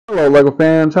Hello, LEGO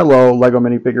fans. Hello, LEGO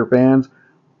minifigure fans.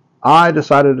 I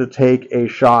decided to take a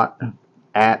shot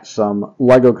at some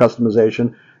LEGO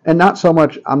customization, and not so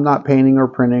much, I'm not painting or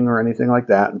printing or anything like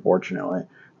that, unfortunately.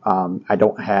 I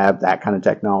don't have that kind of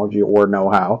technology or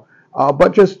know-how,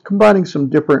 but just combining some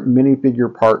different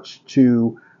minifigure parts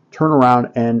to turn around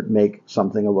and make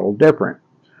something a little different.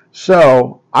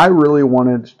 So I really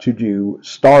wanted to do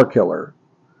Starkiller.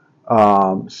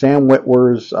 Sam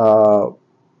Witwer's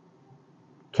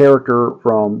character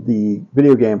from the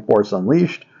video game Force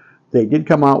Unleashed. They did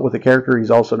come out with a character.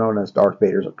 He's also known as Darth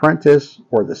Vader's apprentice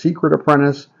or the Secret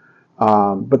Apprentice.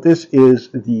 But this is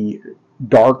the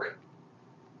dark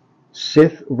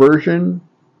Sith version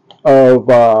of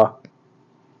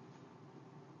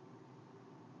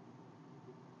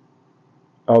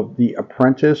the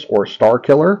apprentice or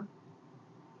Starkiller.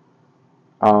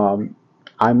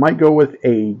 I might go with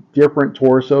a different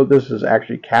torso. This is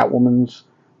actually Catwoman's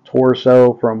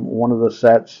torso from one of the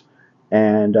sets,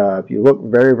 and if you look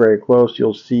very, very close,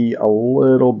 you'll see a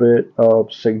little bit of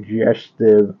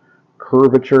suggestive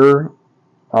curvature,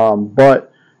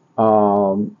 but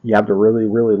you have to really,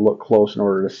 really look close in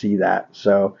order to see that.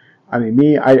 So, I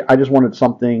mean, I just wanted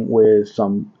something with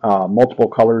some multiple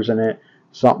colors in it,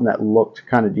 something that looked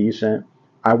kind of decent.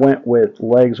 I went with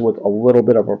legs with a little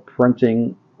bit of a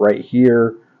printing right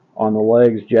here on the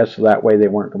legs, just so that way they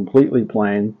weren't completely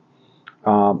plain.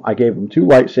 I gave him two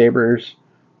lightsabers.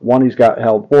 One he's got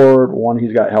held forward, one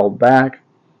he's got held back.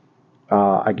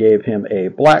 I gave him a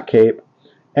black cape.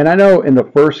 And I know in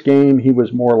the first game he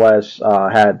was more or less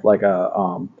had like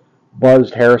a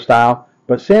buzzed hairstyle.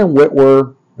 But Sam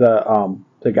Witwer,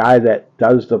 the guy that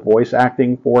does the voice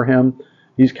acting for him,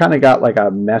 he's kind of got like a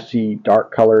messy,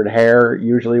 dark colored hair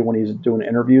usually when he's doing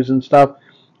interviews and stuff.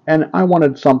 And I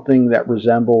wanted something that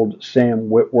resembled Sam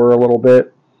Witwer a little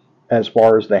bit as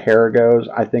far as the hair goes.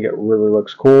 I think it really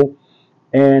looks cool.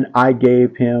 And I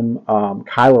gave him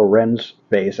Kylo Ren's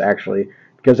face, actually,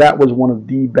 because that was one of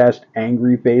the best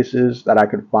angry faces that I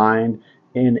could find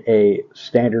in a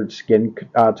standard skin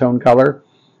tone color.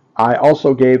 I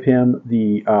also gave him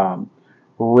the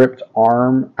ripped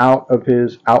arm out of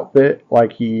his outfit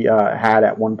like he had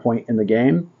at one point in the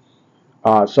game.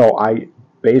 So I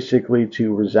basically,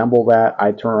 to resemble that,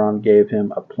 I turned around and gave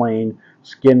him a plain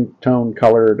skin tone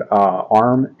colored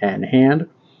arm and hand,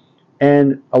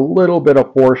 and a little bit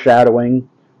of foreshadowing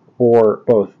for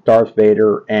both Darth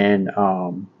Vader and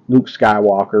Luke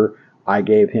Skywalker. I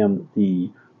gave him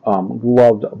the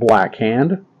gloved black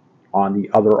hand on the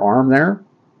other arm there.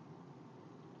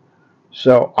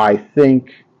 So I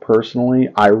think, personally,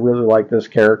 I really like this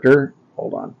character.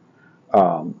 Hold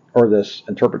on. Or this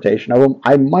interpretation of him.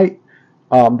 I might,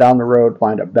 down the road,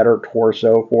 find a better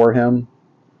torso for him.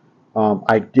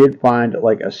 I did find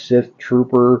like a Sith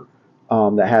trooper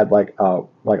that had like a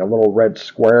little red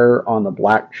square on the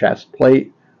black chest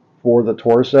plate for the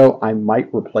torso. I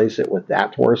might replace it with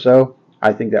that torso.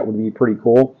 I think that would be pretty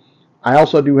cool. I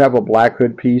also do have a black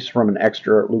hood piece from an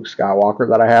extra Luke Skywalker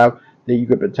that I have that you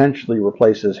could potentially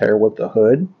replace his hair with the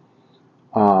hood.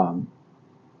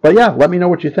 But yeah, let me know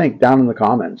what you think down in the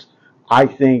comments. I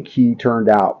think he turned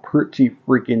out pretty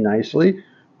freaking nicely.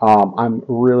 I'm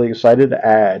really excited to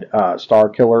add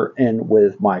Starkiller in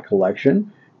with my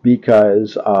collection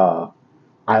because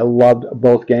I loved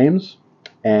both games.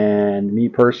 And me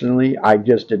personally, I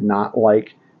just did not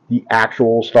like the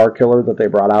actual Starkiller that they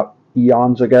brought out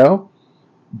eons ago.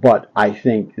 But I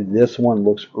think this one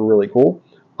looks really cool.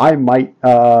 I might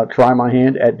try my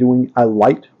hand at doing a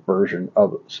light version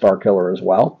of Starkiller as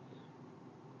well.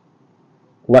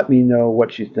 Let me know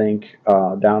what you think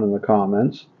down in the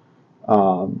comments.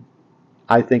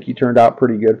 I think he turned out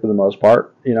pretty good for the most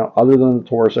part, you know, other than the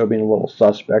torso being a little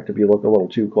suspect if you look a little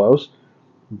too close.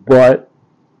 But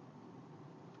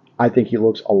I think he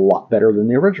looks a lot better than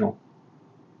the original.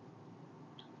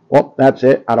 Well, that's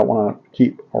it. I don't want to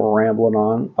keep rambling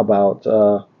on about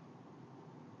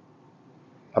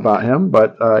him,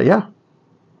 but yeah.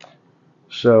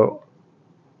 So,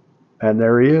 and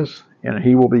there he is, and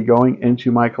he will be going into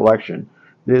my collection.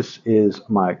 This is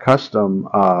my custom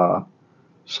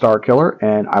Starkiller,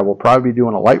 and I will probably be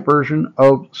doing a light version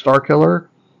of Starkiller.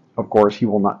 Of course, he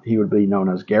would be known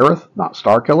as Gareth, not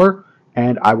Starkiller.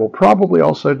 And I will probably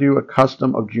also do a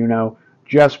custom of Juno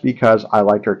just because I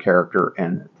liked her character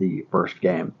in the first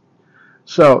game.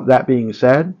 So that being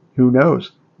said, who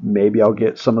knows? Maybe I'll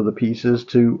get some of the pieces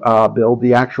to build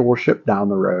the actual ship down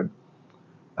the road.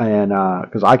 And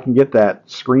because I can get that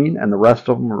screen, and the rest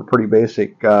of them are pretty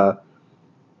basic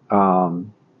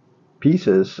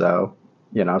pieces, so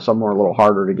you know, some are a little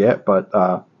harder to get, but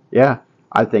yeah,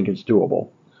 I think it's doable.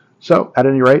 So at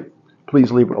any rate,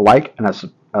 please leave a like and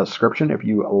description if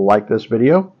you like this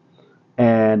video,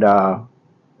 and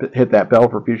hit that bell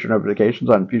for future notifications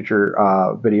on future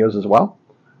videos as well.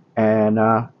 And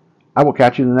I will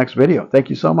catch you in the next video. Thank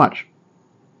you so much.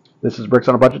 This is Bricks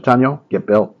on a Budget, Tanya. Get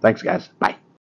built. Thanks, guys. Bye.